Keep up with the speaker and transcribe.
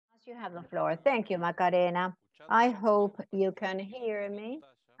You have the floor. Thank you, Macarena. I hope you can hear me.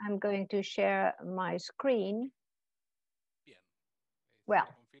 I'm going to share my screen. Well,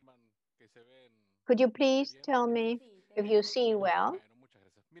 could you please tell me if you see well?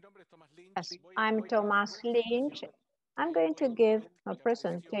 Yes, I'm Thomas Lynch. I'm going to give a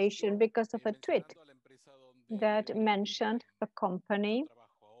presentation because of a tweet that mentioned the company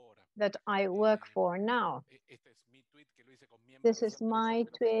that I work for now. This is my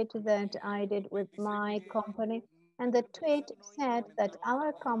tweet that I did with my company. And the tweet said that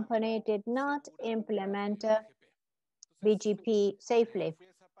our company did not implement BGP safely.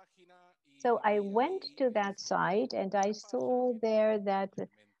 So I went to that site and I saw there that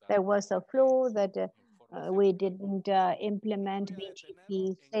there was a flaw that we didn't implement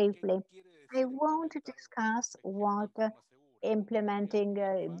BGP safely. I won't discuss what implementing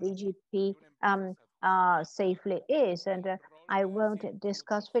BGP safely is, and I won't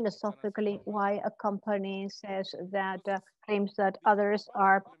discuss philosophically why a company says that claims that others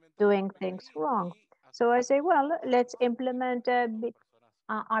are doing things wrong. So I say, well, let's implement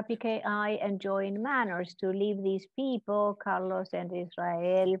RPKI and join manners to leave these people, Carlos and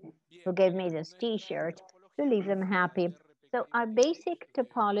Israel, who gave me this T-shirt, to leave them happy. So our basic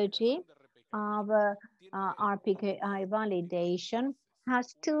topology of RPKI validation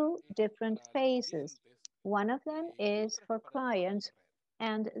has two different phases. One of them is for clients,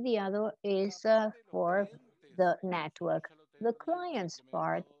 and the other is for the network. The clients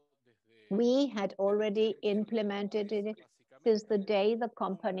part, we had already implemented it since the day the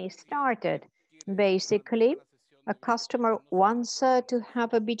company started. Basically, a customer wants to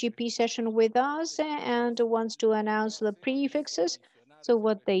have a BGP session with us and wants to announce the prefixes. So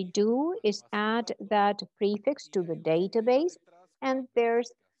what they do is add that prefix to the database, and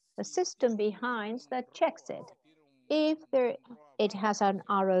there's a system behind that checks it. If it has an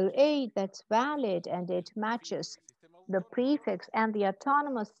ROA that's valid and it matches the prefix and the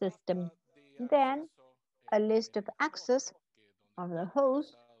autonomous system, then a list of access of the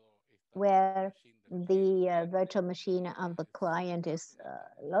host where the virtual machine of the client is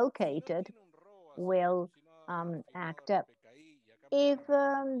located will act up. If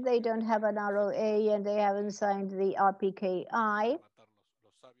they don't have an ROA and they haven't signed the RPKI,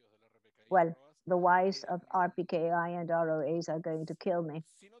 well, the wise of RPKI and ROAs are going to kill me.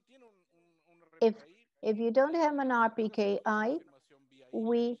 If, if you don't have an RPKI,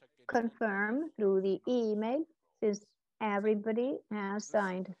 we confirm through the email since everybody has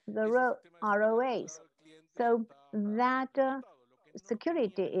signed the ROAs. So that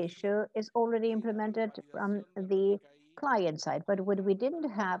security issue is already implemented from the client side. But what we didn't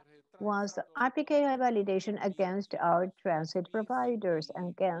have was RPKI validation against our transit providers,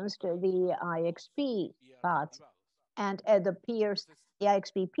 against the IXP parts, and the peers, the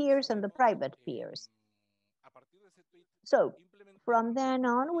IXP peers and the private peers. So from then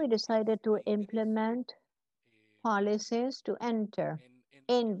on, we decided to implement policies to enter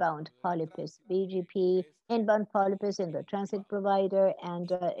inbound policies, BGP, inbound policies in the transit provider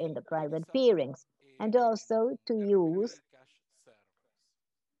and in the private peerings, and also to use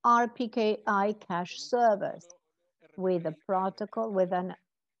RPKI cache servers with a protocol, with an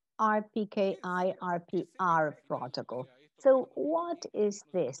RPKI RPR protocol. So what is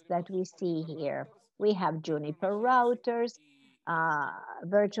this that we see here? We have Juniper routers,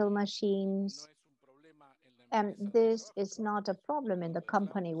 virtual machines, and this is not a problem in the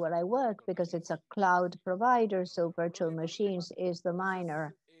company where I work because it's a cloud provider, so virtual machines is the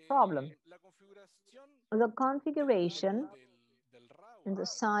minor problem. The configuration in the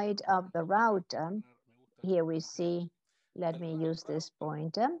side of the router, here we see, let me use this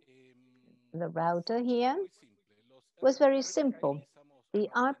pointer, the router here was very simple. The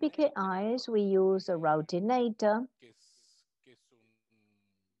RPKIs, we use a routinator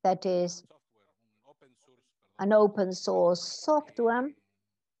that is an open source software.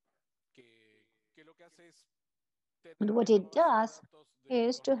 And what it does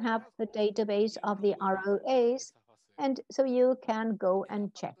is to have the database of the ROAs, and so you can go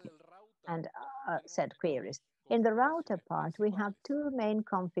and check it and set queries. In the router part, we have two main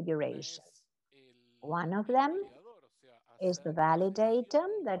configurations. One of them is the validator,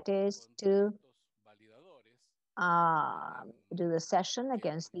 that is to do the session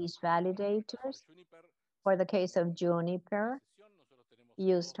against these validators. For the case of Juniper,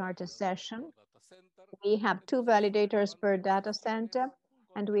 you start a session. We have two validators per data center,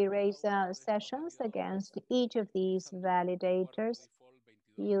 and we raise sessions against each of these validators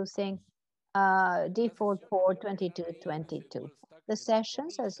using default port 2222. The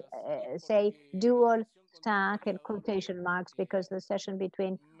sessions, as say, dual stack in quotation marks because the session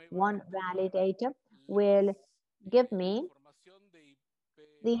between one validator will give me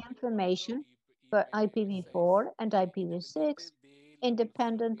the information for IPv4 and IPv6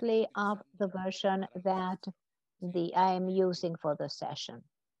 independently of the version that I am using for the session.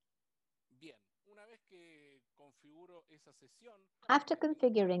 After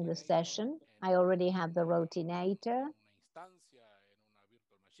configuring the session, I already have the routinator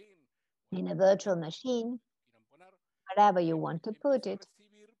in a virtual machine, wherever you want to put it,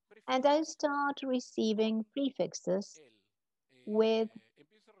 and I start receiving prefixes with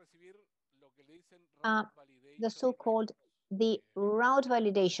uh, the so-called the route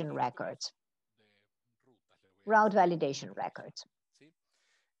validation records. Route validation records.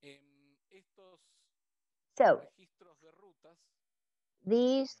 So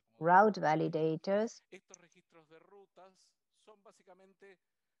these route validators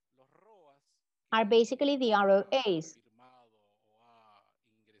are basically the ROAs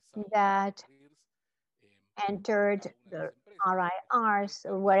that entered the RIRs,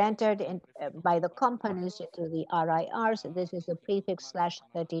 were entered in, by the companies into the RIRs. This is a prefix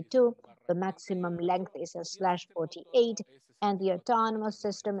 /32. The maximum length is a /48, and the autonomous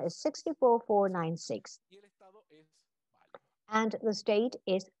system is 64496. And the state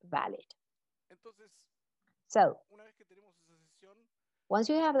is valid. So, once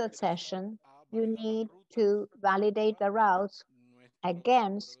you have that session, you need to validate the routes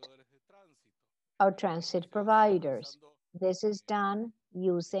against our transit providers. This is done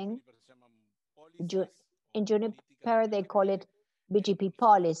using, in Juniper, they call it BGP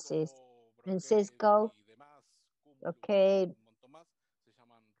policies. In Cisco, okay,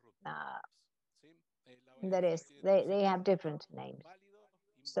 uh, that is, they have different names.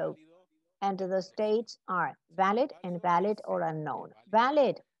 So, and the states are valid, invalid, or unknown.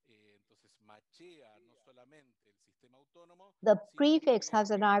 Valid. The prefix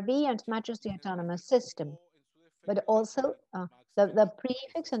has an RV and matches the autonomous system, but also the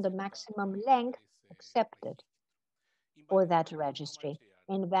prefix and the maximum length accepted for that registry.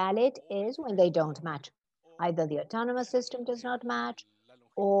 Invalid is when they don't match. Either the autonomous system does not match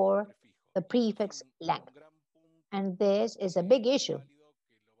or the prefix length. And this is a big issue.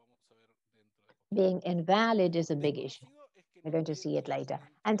 Being invalid is a big issue. We're going to see it later.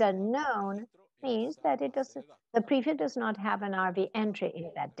 And unknown means that the prefix does not have an RV entry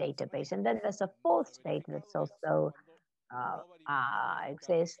in that database. And then there's a fourth state that's also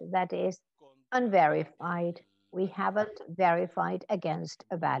exists, that is unverified. We haven't verified against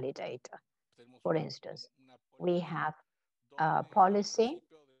a validator. For instance, we have a policy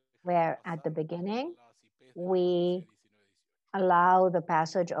where at the beginning we allow the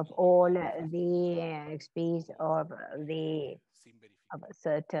passage of all the XPs of a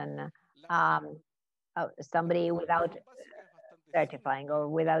certain somebody without certifying or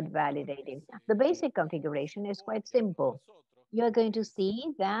without validating. The basic configuration is quite simple. You're going to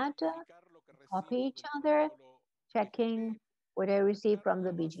see that copy each other, checking what I receive from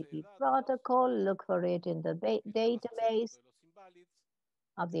the BGP protocol, look for it in the database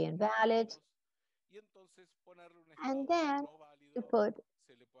of the invalids, and then to put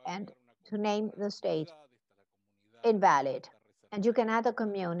and to name the state invalid. And you can add a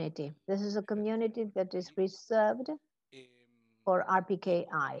community. This is a community that is reserved for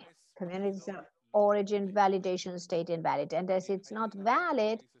RPKI, communities of origin validation state invalid. And as it's not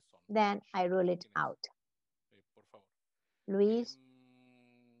valid, then I rule it out. Luis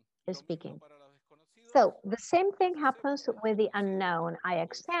is speaking. So the same thing happens with the unknown. I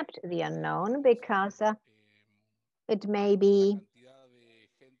accept the unknown because it may be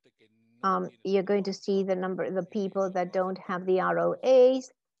you're going to see the number of the people that don't have the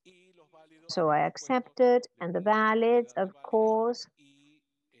ROAs. So I accept it, and the valids, of course.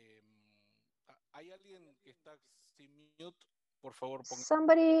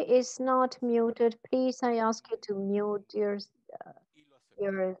 Somebody is not muted. Please, I ask you to mute your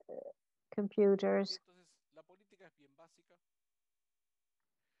computers.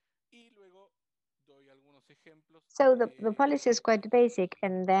 So the policy is quite basic,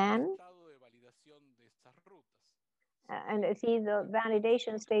 and then and see the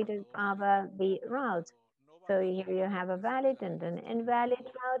validation status of the routes. So here you have a valid and an invalid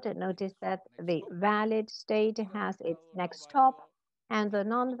route. And notice that the valid state has its next stop, and the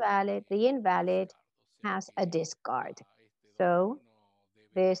non-valid, the invalid, has a discard. So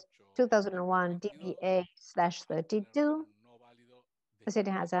this 2001 DBA/32, as it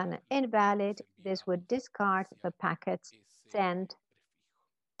has an invalid, this would discard the packets sent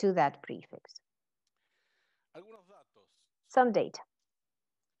to that prefix. Some data.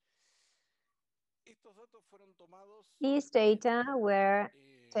 These data were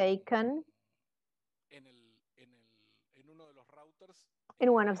taken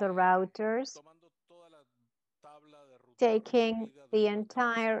in one of the routers, taking the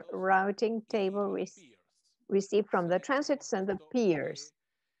entire routing table received from the transits and the peers.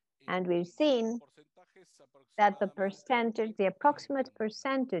 And we've seen that the percentage, the approximate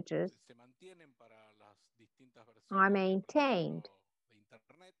percentages are maintained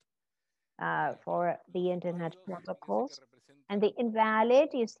for the internet protocols. And the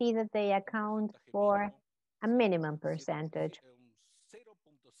invalid, you see that they account for a minimum percentage,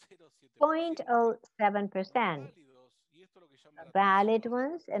 0.07%. Valid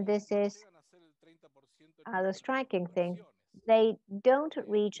ones, and this is the striking thing, they don't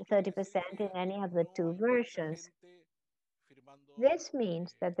reach 30% in any of the two versions. This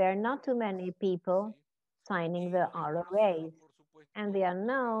means that there are not too many people signing the ROAs. And the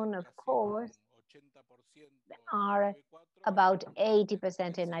unknown, of course, are about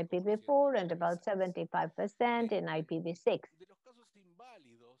 80% in IPv4 and about 75% in IPv6.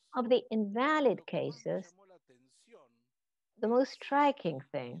 Of the invalid cases, the most striking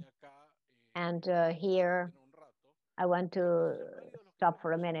thing, and here I want to stop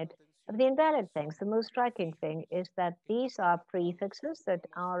for a minute. Of the invalid things, the most striking thing is that these are prefixes that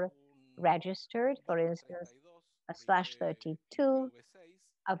are registered, for instance, a /32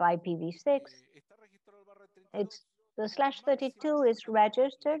 of IPv6. It's the /32 is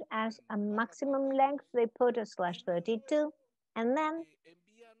registered as a maximum length. They put a /32 and then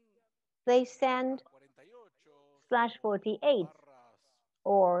they send /48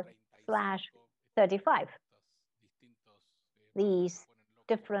 or /35. These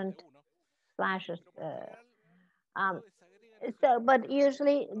different slashes. But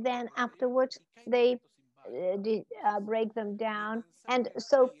usually then afterwards they break them down. And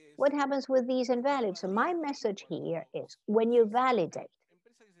so what happens with these invalids? So my message here is when you validate,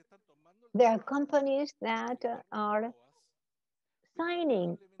 there are companies that are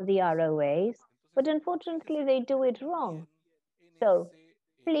signing the ROAs, but unfortunately they do it wrong. So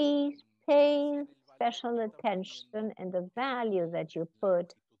please pay special attention in the value that you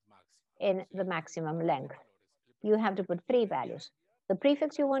put in the maximum length. You have to put three values: the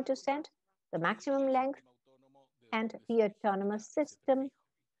prefix you want to send, the maximum length, and the autonomous system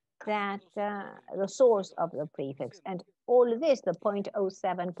that the source of the prefix. And all of this, the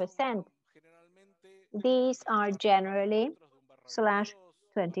 0.07%, these are generally /24,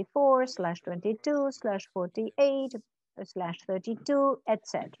 /22, /48, /32,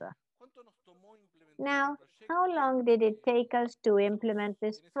 etc. Now, how long did it take us to implement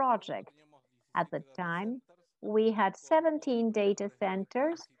this project? At the time, we had 17 data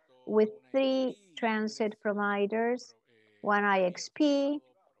centers with 3 transit providers, 1 IXP,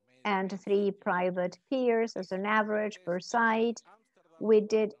 and 3 private peers as an average per site. We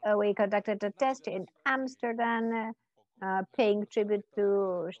conducted a test in Amsterdam, paying tribute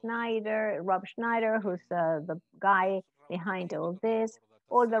to Rob Schneider, who's the guy behind all this,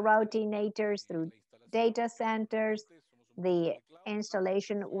 all the routinators through data centers, the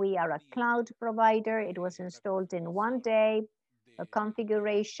installation. We are a cloud provider. It was installed in 1 day, a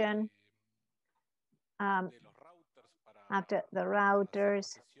configuration. After the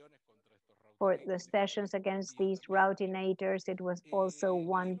routers for the sessions against these routinators, it was also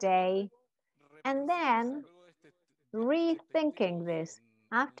 1 day. And then rethinking this,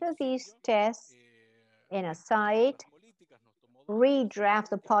 after these tests in a site, redraft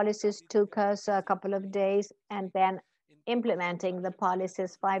the policies took us a couple of days, and then implementing the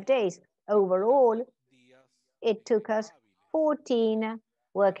policies 5 days. Overall, it took us 14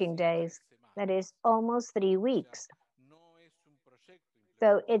 working days. That is almost 3 weeks.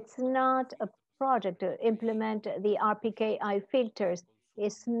 So it's not a project to implement the RPKI filters.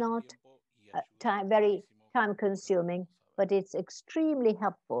 It's not very time consuming, but it's extremely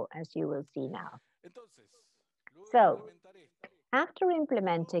helpful, as you will see now. So after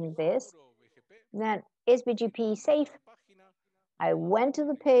implementing this, then is BGP safe? I went to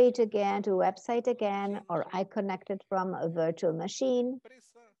the page again, to the website again, or I connected from a virtual machine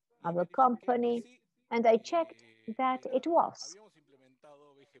of a company, and I checked that it was.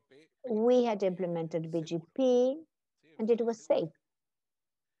 We had implemented BGP, and it was safe.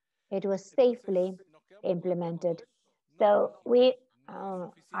 It was safely implemented. So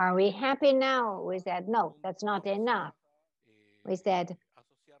are we happy now? We said, no, that's not enough. We said,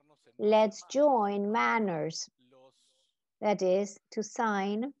 let's join manners. That is to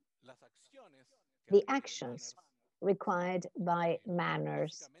sign the actions required by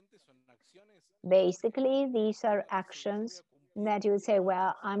manners. Basically, these are actions that you would say,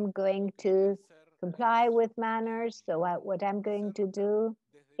 well, I'm going to comply with manners. So what I'm going to do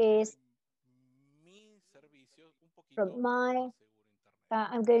is from my,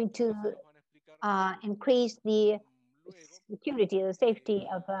 I'm going to increase the security, the safety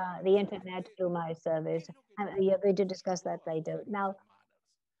of the internet through my service. And we are going to discuss that later. Now,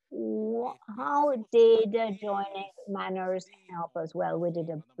 how did joining manners help us? Well, we did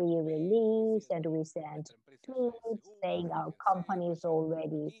a pre-release and we sent tweets saying our company is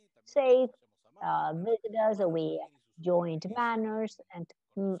already safe. Visitors, we joined manners, and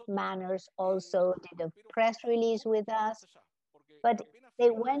manners also did a press release with us. But they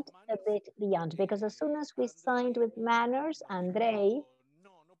went a bit beyond because as soon as we signed with manners, Andre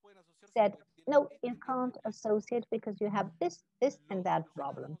said, no, you can't associate because you have this, and that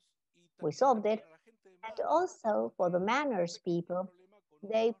problem. We solved it. And also for the manners people,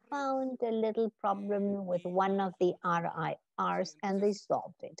 they found a little problem with one of the RIRs and they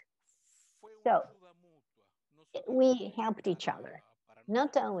solved it. So we helped each other.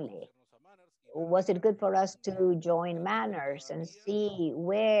 Not only was it good for us to join manners and see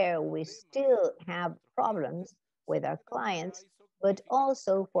where we still have problems with our clients, but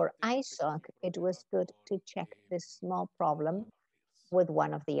also for ISOC, it was good to check this small problem with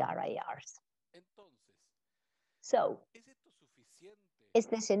one of the RIRs. So, is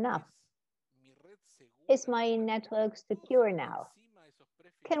this enough? Is my network secure now?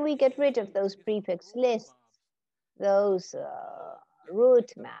 Can we get rid of those prefix lists, those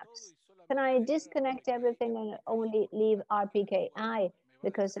route maps? Can I disconnect everything and only leave RPKI?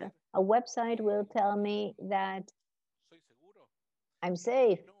 Because a website will tell me that I'm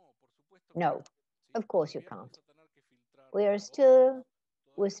safe. No, of course you can't. We still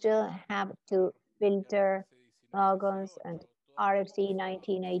have to filter logons and RFC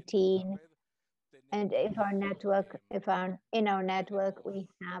 1918. And if our network, if our, in our network we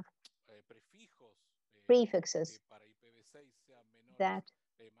have prefixes that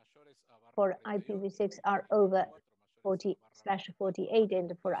for IPv6 are over 40/48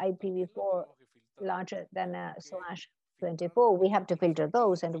 and for IPv4 larger than /24, we have to filter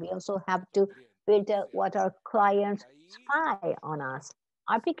those, and we also have to filter what our clients spy on us.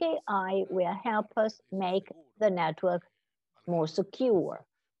 RPKI will help us make the network more secure.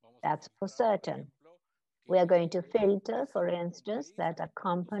 That's for certain. We are going to filter, for instance, that a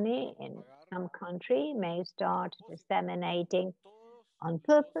company in some country may start disseminating on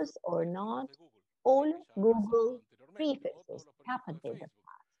purpose or not all Google prefixes happened in the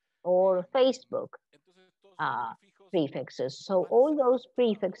past, or Facebook uh, prefixes. So all those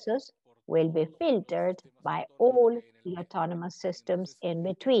prefixes will be filtered by all the autonomous systems in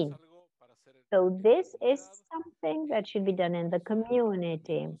between. So this is something that should be done in the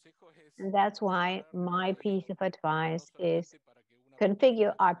community. And that's why my piece of advice is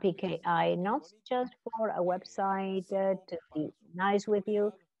configure RPKI, not just for a website to be nice with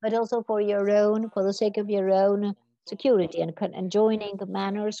you, but also for your own, for the sake of your own security. And joining the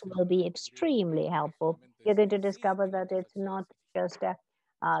manners will be extremely helpful. You're going to discover that it's not just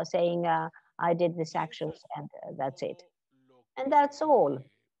saying, I did this actions and that's it. And that's all.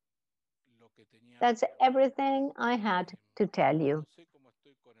 That's everything I had to tell you.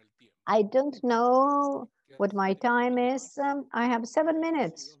 I don't know what my time is. I have 7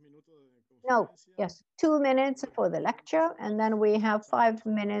 minutes. No, yes, 2 minutes for the lecture, and then we have 5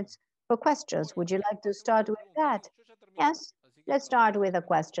 minutes for questions. Would you like to start with that? Yes, let's start with the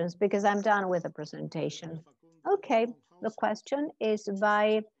questions because I'm done with the presentation. Okay, the question is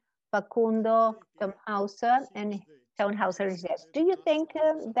by Facundo Townhauser, and Townhauser says, do you think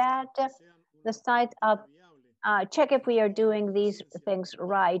that the site of check if we are doing these things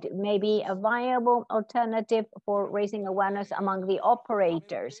right, maybe a viable alternative for raising awareness among the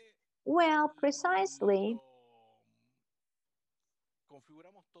operators? Well, precisely,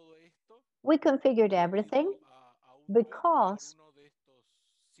 we configured everything because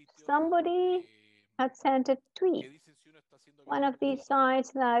somebody had sent a tweet, one of these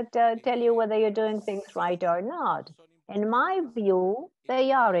sites that tell you whether you're doing things right or not. In my view,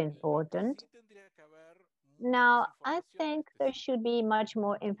 they are important. Now, I think there should be much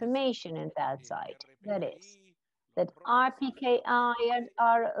more information in that site. That is, that RPKI and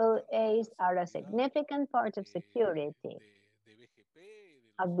ROAs are a significant part of security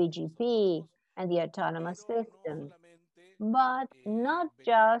of BGP and the autonomous systems, but not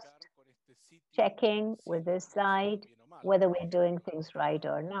just checking with this site whether we're doing things right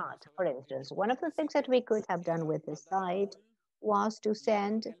or not. For instance, one of the things that we could have done with this site was to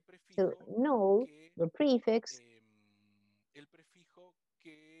send to null the prefix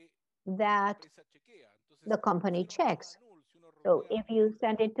that the company checks. So if you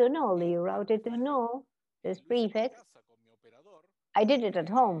send it to null, you route it to null, this prefix. I did it at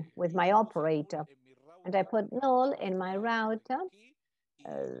home with my operator, and I put null in my router,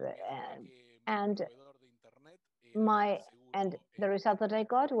 and my and the result that I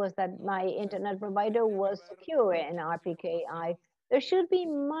got was that my internet provider was secure in RPKI. There should be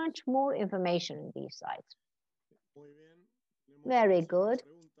much more information in these sites. Very good.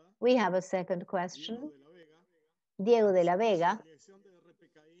 We have a second question. Diego de la Vega.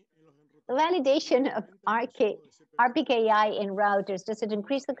 The validation of RPKI in routers, does it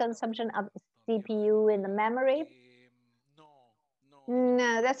increase the consumption of CPU in the memory?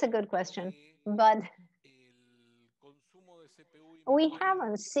 No, that's a good question. But we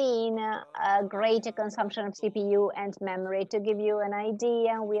haven't seen a greater consumption of CPU and memory. To give you an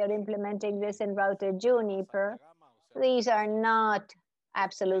idea, we are implementing this in router Juniper. These are not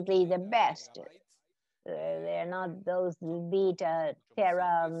absolutely the best. They're not those beta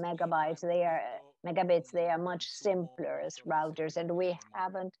tera megabytes. They are megabits. They are much simpler as routers, and we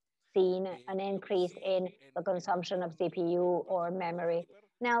haven't seen an increase in the consumption of CPU or memory.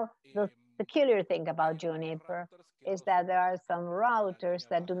 Now, the peculiar thing about Juniper is that there are some routers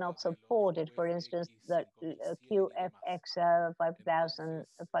that do not support it. For instance, the QFX 5000,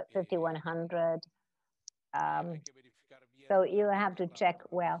 5100. So you have to check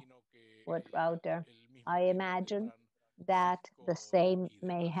well what router. I imagine that the same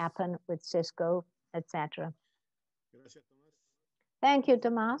may happen with Cisco, etc. Thank you,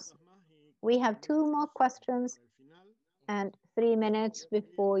 Tomas. We have 2 more questions and 3 minutes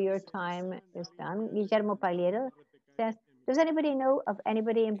before your time is done. Guillermo Paliero says, does anybody know of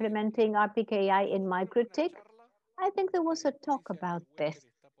anybody implementing RPKI in MikroTik? I think there was a talk about this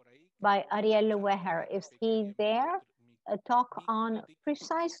by Ariel Weher. Is he there? A talk on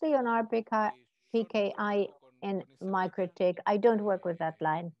precisely on RPKI in MikroTik. I don't work with that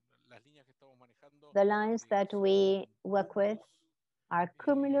line. The lines that we work with are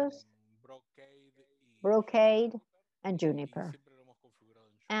Cumulus, Brocade, and Juniper.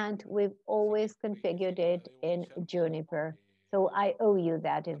 And we've always configured it in Juniper. So I owe you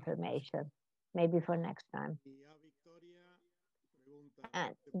that information, maybe for next time.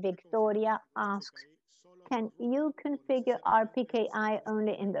 And Victoria asks, can you configure RPKI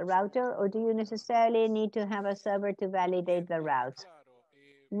only in the router, or do you necessarily need to have a server to validate the routes?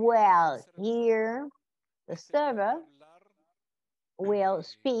 Well, here the server will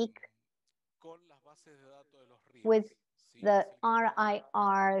speak with the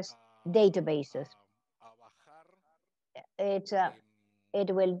RIR's databases. It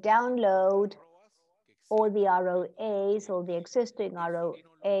will download all the ROAs, all the existing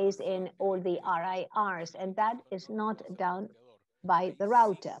ROAs in all the RIRs, and that is not done by the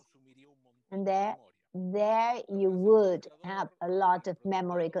router. And there you would have a lot of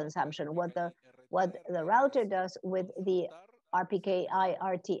memory consumption. What the router does with the RPKI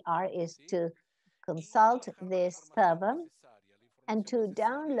RTR is to consult this server and to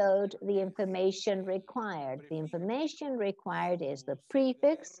download the information required. The information required is the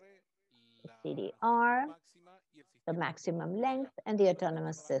prefix, the CDR, the maximum length, and the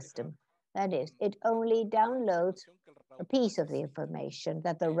autonomous system. That is, it only downloads a piece of the information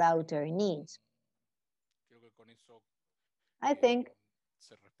that the router needs. I think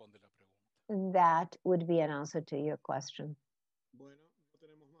that would be an answer to your question.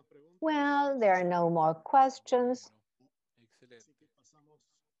 Well, there are no more questions.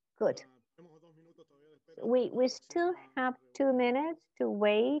 Good. We still have 2 minutes to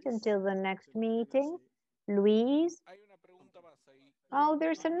wait until the next meeting. Luis? Oh,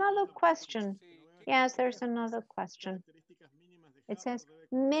 there's another question. Yes, there's another question. It says,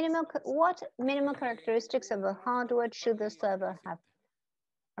 what minimal characteristics of the hardware should the server have?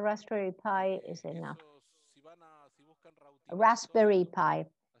 A Raspberry Pi is enough. A Raspberry Pi.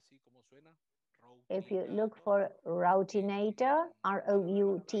 If you look for Routinator,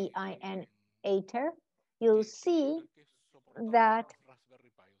 ROUTIN-ATER, you'll see that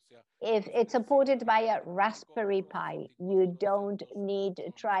if it's supported by a Raspberry Pi, you don't need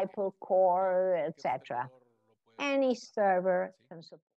triple core, etc. Any server can support